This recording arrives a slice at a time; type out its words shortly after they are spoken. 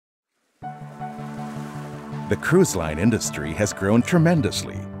The cruise line industry has grown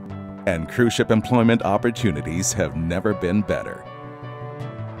tremendously, and cruise ship employment opportunities have never been better.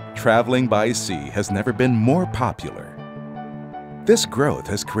 Traveling by sea has never been more popular. This growth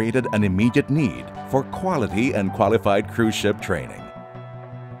has created an immediate need for quality and qualified cruise ship training.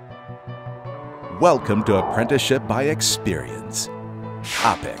 Welcome to Apprenticeship by Experience,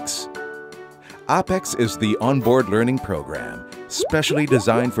 APEX. APEX is the onboard learning program specially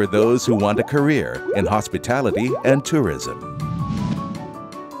designed for those who want a career in hospitality and tourism.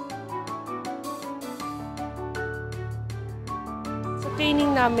 Sa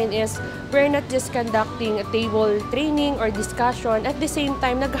training namin is we're not just conducting a table training or discussion. At the same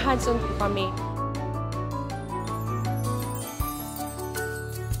time, nag-hands-on po kami.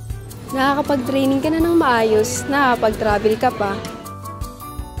 Nakakapag-training ka na ng maayos, nakakapag-travel ka pa.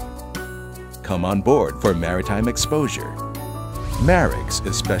 Come on board for maritime exposure. Marex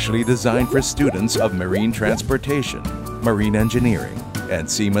is specially designed for students of marine transportation, marine engineering, and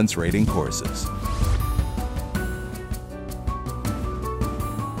seamen's rating courses.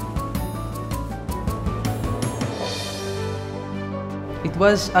 It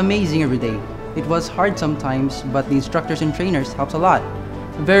was amazing every day. It was hard sometimes, but the instructors and trainers helped a lot.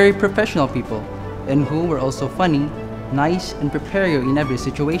 Very professional people, and who were also funny, nice, and prepare you in every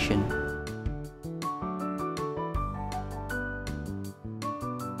situation.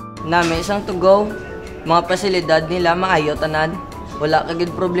 Nami isang to-go, mga pasilidad nila maayo tanan, wala kagid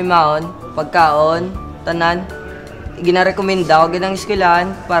problemahon, pagkaon, tanan, ginarekomenda ko ginang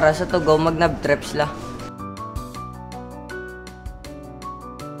eskwelahan para sa to-go mag-nab-trip sila.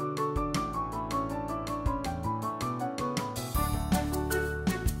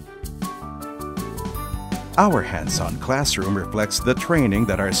 Our hands-on classroom reflects the training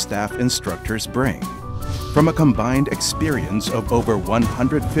that our staff instructors bring. From a combined experience of over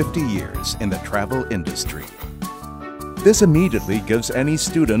 150 years in the travel industry. This immediately gives any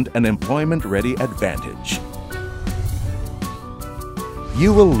student an employment-ready advantage.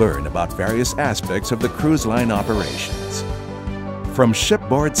 You will learn about various aspects of the cruise line operations, from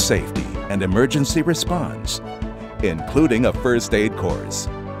shipboard safety and emergency response, including a first aid course,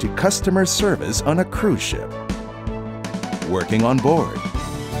 to customer service on a cruise ship, working on board,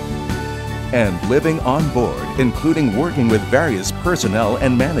 and living on board, including working with various personnel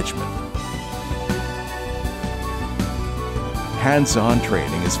and management. Hands-on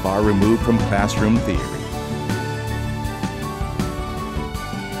training is far removed from classroom theory.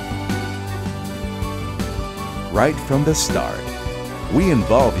 Right from the start, we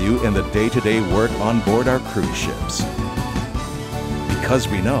involve you in the day-to-day work on board our cruise ships. Because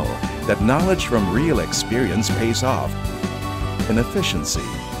we know that knowledge from real experience pays off in efficiency,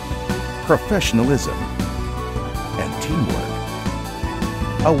 professionalism, and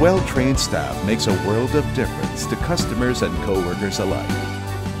teamwork. A well-trained staff makes a world of difference to customers and co-workers alike.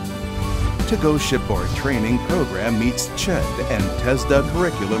 To-Go Shipboard Training Program meets CHED and TESDA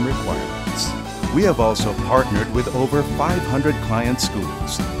curriculum requirements. We have also partnered with over 500 client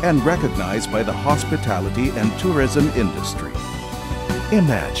schools and recognized by the hospitality and tourism industry.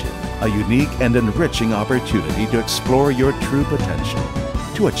 Imagine a unique and enriching opportunity to explore your true potential,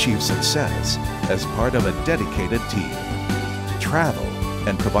 to achieve success as part of a dedicated team, to travel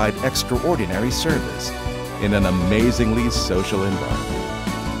and provide extraordinary service in an amazingly social environment.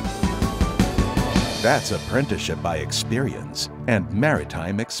 That's apprenticeship by experience and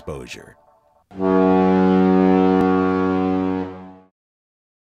maritime exposure.